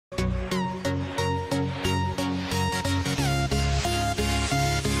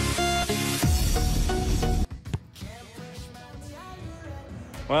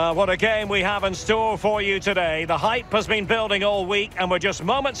Well, what a game we have in store for you today. The hype has been building all week and we're just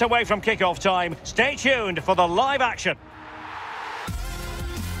moments away from kickoff time. Stay tuned for the live action.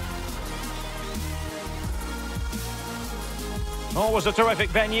 Always a terrific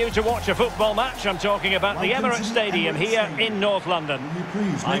venue to watch a football match. I'm talking about the Emirates Stadium here in North London.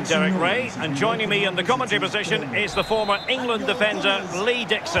 I'm Derek Ray, and joining me in the commentary position is the former England defender Lee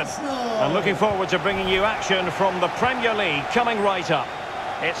Dixon. I'm looking forward to bringing you action from the Premier League coming right up.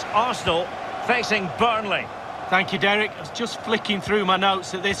 It's Arsenal facing Burnley. Thank you, Derek. I was just flicking through my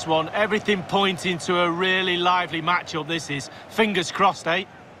notes at this one. Everything pointing to a really lively matchup this is. Fingers crossed, eh?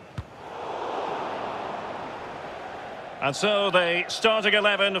 And so the starting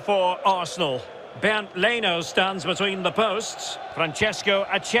 11 for Arsenal. Bernd Leno stands between the posts. Francesco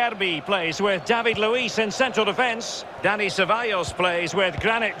Acerbi plays with David Luiz in central defence. Dani Ceballos plays with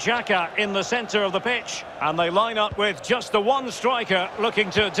Granit Xhaka in the centre of the pitch. And they line up with just the one striker looking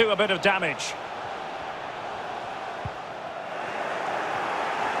to do a bit of damage.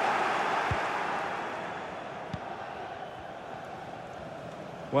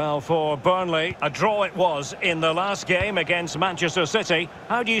 Well, for Burnley, a draw it was in the last game against Manchester City.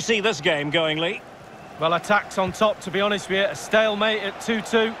 How do you see this game going, Lee? Well, attacks on top, to be honest with you. A stalemate at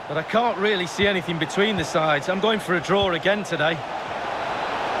 2-2, but I can't really see anything between the sides. I'm going for a draw again today.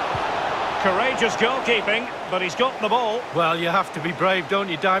 Courageous goalkeeping, but he's got the ball. Well, you have to be brave, don't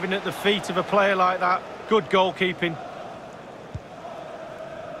you, diving at the feet of a player like that. Good goalkeeping.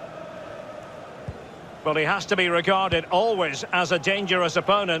 Well, he has to be regarded always as a dangerous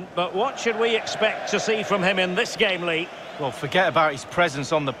opponent, but what should we expect to see from him in this game, Lee? Well, forget about his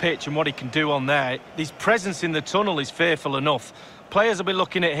presence on the pitch and what he can do on there. His presence in the tunnel is fearful enough. Players will be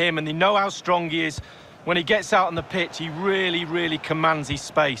looking at him and they know how strong he is. When he gets out on the pitch, he really commands his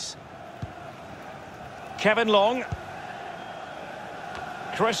space. Kevin Long.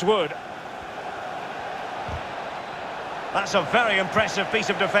 Chris Wood. That's a very impressive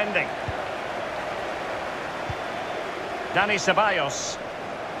piece of defending. Dani Ceballos.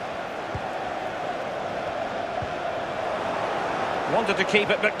 Wanted to keep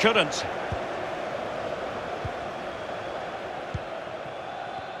it but couldn't.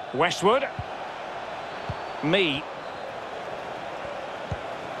 Westwood.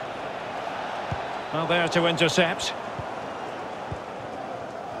 Well, there to intercept.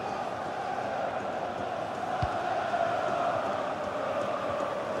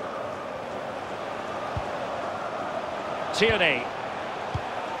 Tierney.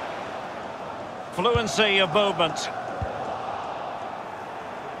 Fluency of movement.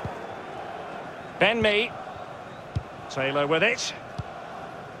 Ben-Mee. Taylor with it.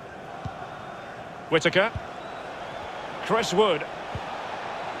 Whittaker. Chris Wood.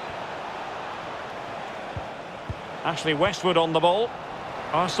 Ashley Westwood on the ball.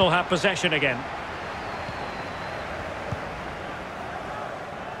 Arsenal have possession again.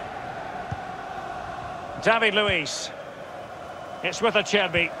 David Luiz. It's with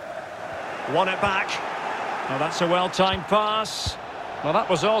Acerbi. Won it back. Well, that's a well-timed pass. Well, that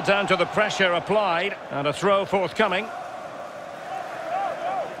was all down to the pressure applied and a throw forthcoming.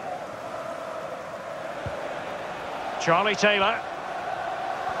 Charlie Taylor.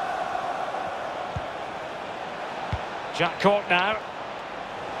 Jack Cork now.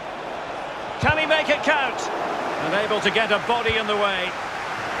 Can he make it count? Unable to get a body in the way.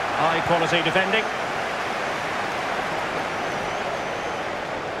 High quality defending.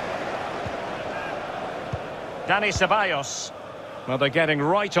 Dani Ceballos. Well, they're getting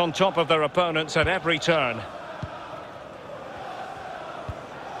right on top of their opponents at every turn.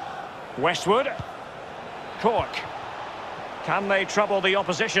 Westwood. Cork. Can they trouble the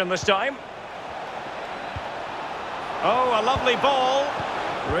opposition this time? Oh, a lovely ball.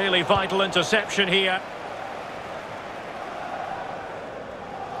 Really vital interception here.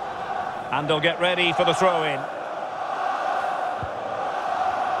 And they'll get ready for the throw-in.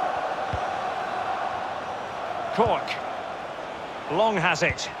 Cork. Long has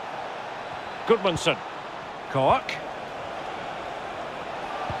it. Goodmanson. Cork.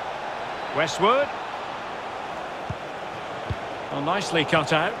 Westwood. Well, nicely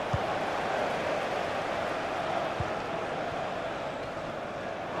cut out.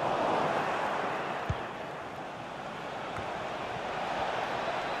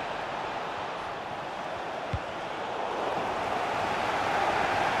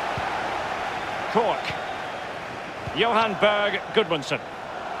 Cork. Johan Berg Goodmanson.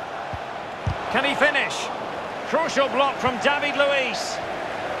 Can he finish? Crucial block from David Luiz.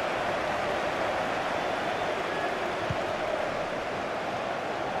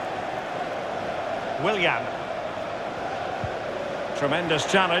 Willian.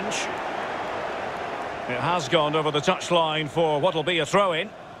 Tremendous challenge. It has gone over the touchline for what will be a throw-in.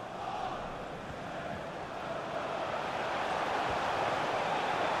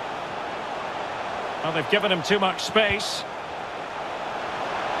 Well, they've given him too much space.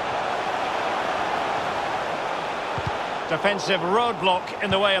 Defensive roadblock in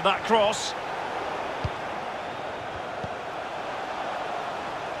the way of that cross.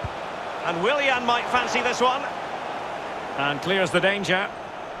 And Willian might fancy this one. And clears the danger.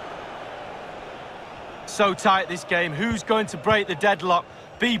 So tight this game. Who's going to break the deadlock?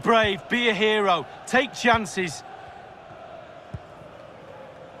 Be brave, be a hero, take chances.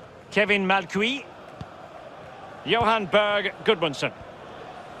 Kevin Malcuit. Johan Berg Gudmundsson.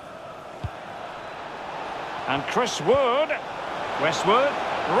 And Chris Wood. Westwood.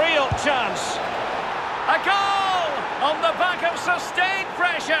 Real chance. A goal! On the back of sustained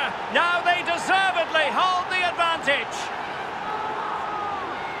pressure. Now they deservedly hold the advantage.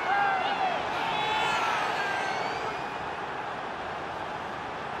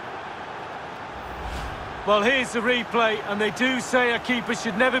 Well, here's the replay, and they do say a keeper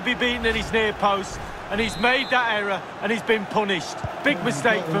should never be beaten at his near post, and he's made that error, and he's been punished. Big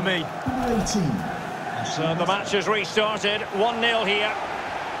mistake for me. So the match has restarted, 1-0 here.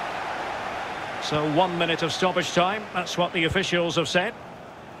 So 1 minute of stoppage time, that's what the officials have said.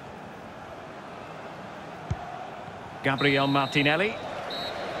 Gabriel Martinelli.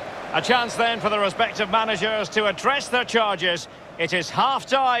 A chance then for the respective managers to address their charges. It is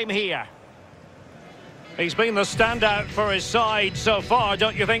half-time here. He's been the standout for his side so far,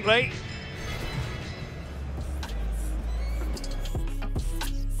 don't you think, Lee?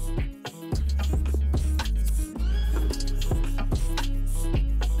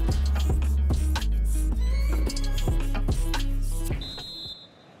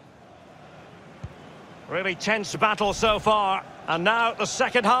 Really tense battle so far, and now the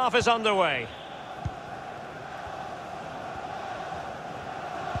second half is underway.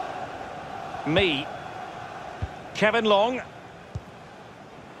 Kevin Long.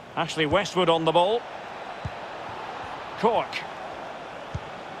 Ashley Westwood on the ball. Cork.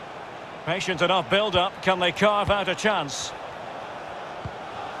 Patient enough build-up. Can they carve out a chance?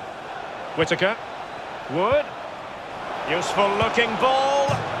 Whittaker. Wood. Useful looking ball.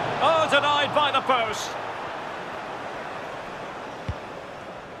 Oh, denied by the post.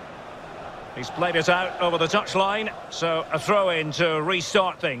 He's played it out over the touchline, so a throw-in to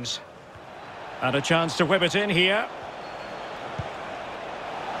restart things. And a chance to whip it in here.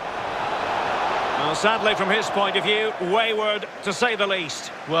 Well, sadly, from his point of view, wayward, to say the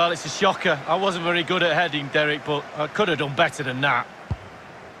least. Well, it's a shocker. I wasn't very good at heading, Derek, but I could have done better than that.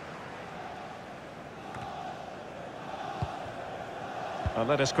 Well,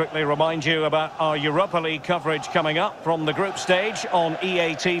 let us quickly remind you about our Europa League coverage coming up from the group stage on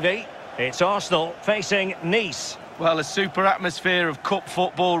EA TV. It's Arsenal facing Nice. Well, a super atmosphere of cup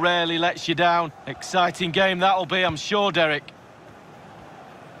football rarely lets you down. Exciting game that'll be, I'm sure, Derek.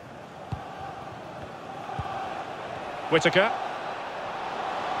 Whittaker.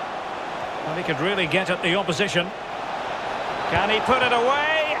 Well, he could really get at the opposition. Can he put it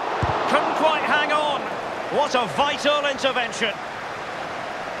away? Couldn't quite hang on. What a vital intervention.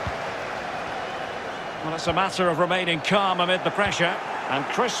 Well, it's a matter of remaining calm amid the pressure. And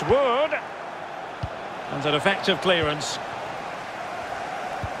Chris Wood. And an effective clearance.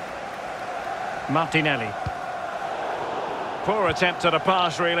 Martinelli. Poor attempt at a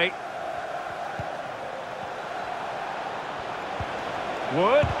pass, really.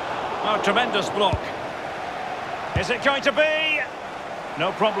 Wood. Oh, tremendous block. Is it going to be?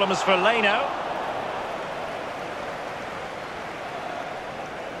 No problems for Leno.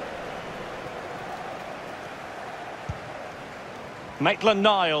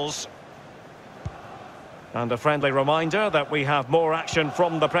 Maitland-Niles. And a friendly reminder that we have more action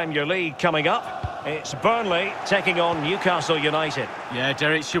from the Premier League coming up. It's Burnley taking on Newcastle United. Yeah,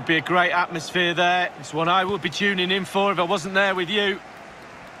 Derek, should be a great atmosphere there. It's one I would be tuning in for if I wasn't there with you.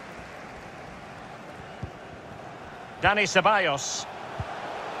 Dani Ceballos.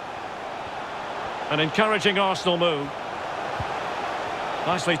 An encouraging Arsenal move.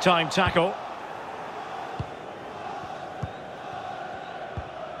 Nicely timed tackle.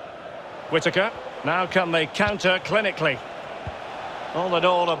 Whittaker. Now can they counter clinically? All in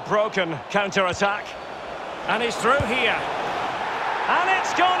all, a broken counter-attack. And he's through here. And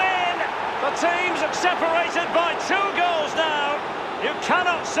it's gone in! The team's separated by 2 goals now. You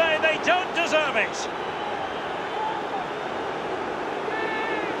cannot say they don't deserve it.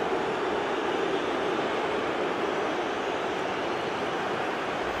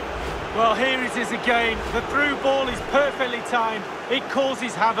 Well, here it is again. The through ball is perfectly timed. It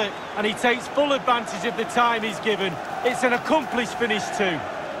causes havoc, and he takes full advantage of the time he's given. It's an accomplished finish too.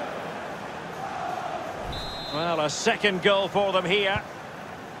 Well, a second goal for them here.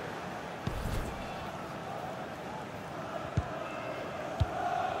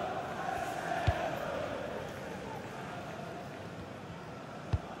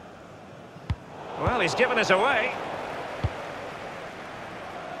 Well, he's given us away.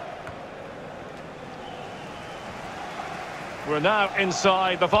 We're now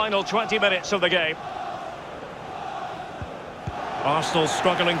inside the final 20 minutes of the game. Arsenal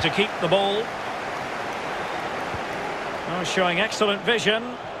struggling to keep the ball. Oh, showing excellent vision.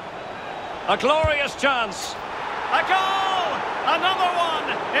 A glorious chance. A goal! Another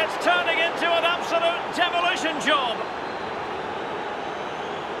one! It's turning into an absolute demolition job.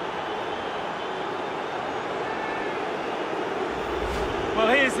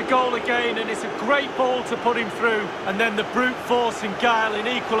 Well, here's the goal again, and it's a great ball to put him through, and then the brute force and guile in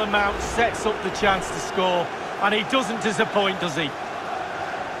equal amounts sets up the chance to score, and he doesn't disappoint, does he?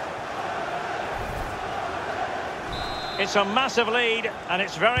 It's a massive lead, and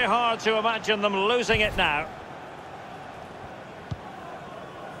it's very hard to imagine them losing it now.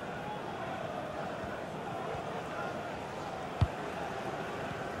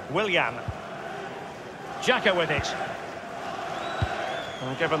 Willian. Xhaka with it.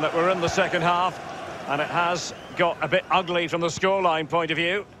 Well, given that we're in the second half, and it has got a bit ugly from the scoreline point of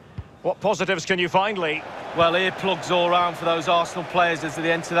view, what positives can you find, Lee? Well, earplugs all round for those Arsenal players as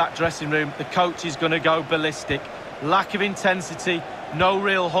they enter that dressing room. The coach is going to go ballistic. Lack of intensity, no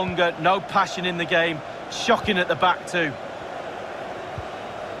real hunger, no passion in the game. Shocking at the back too.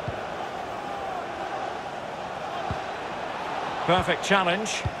 Perfect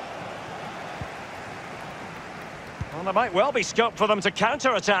challenge. Well, there might well be scope for them to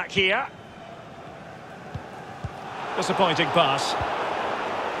counter-attack here. Disappointing pass.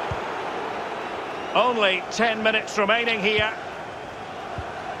 Only 10 minutes remaining here.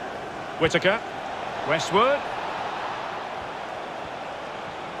 Whittaker. Westwood.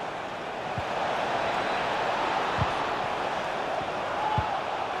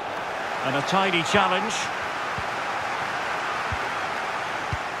 And a tidy challenge.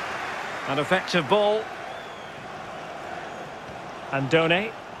 An effective ball.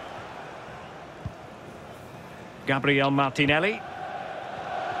 Andone. Gabriel Martinelli.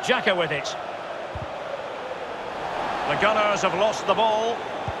 Xhaka with it. The Gunners have lost the ball.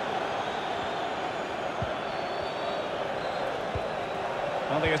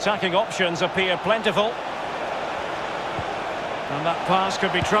 Well, the attacking options appear plentiful. And that pass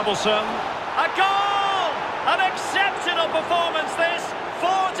could be troublesome. A goal! An exceptional performance this.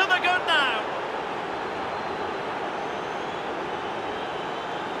 4 to the good now.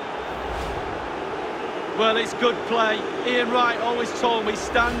 Well, it's good play. Ian Wright always told me,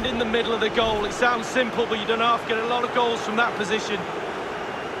 stand in the middle of the goal. It sounds simple, but you don't have to get a lot of goals from that position.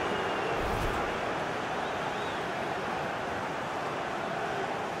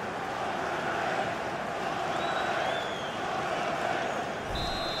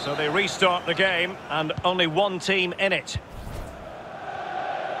 So they restart the game, and only one team in it.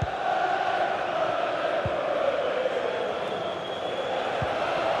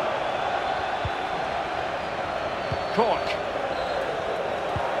 Cork.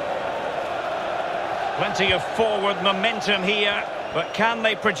 Plenty of forward momentum here, but can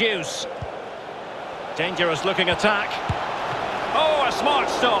they produce? Dangerous looking attack. Oh, a smart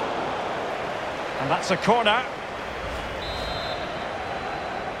stop. And that's a corner.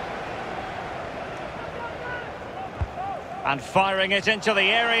 And firing it into the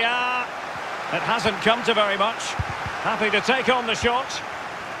area. It hasn't come to very much. Happy to take on the shot.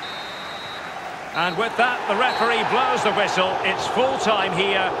 And with that, the referee blows the whistle. It's full-time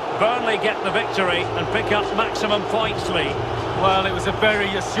here. Burnley get the victory and pick up maximum points, Lee. Well, it was a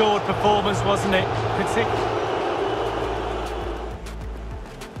very assured performance, wasn't it?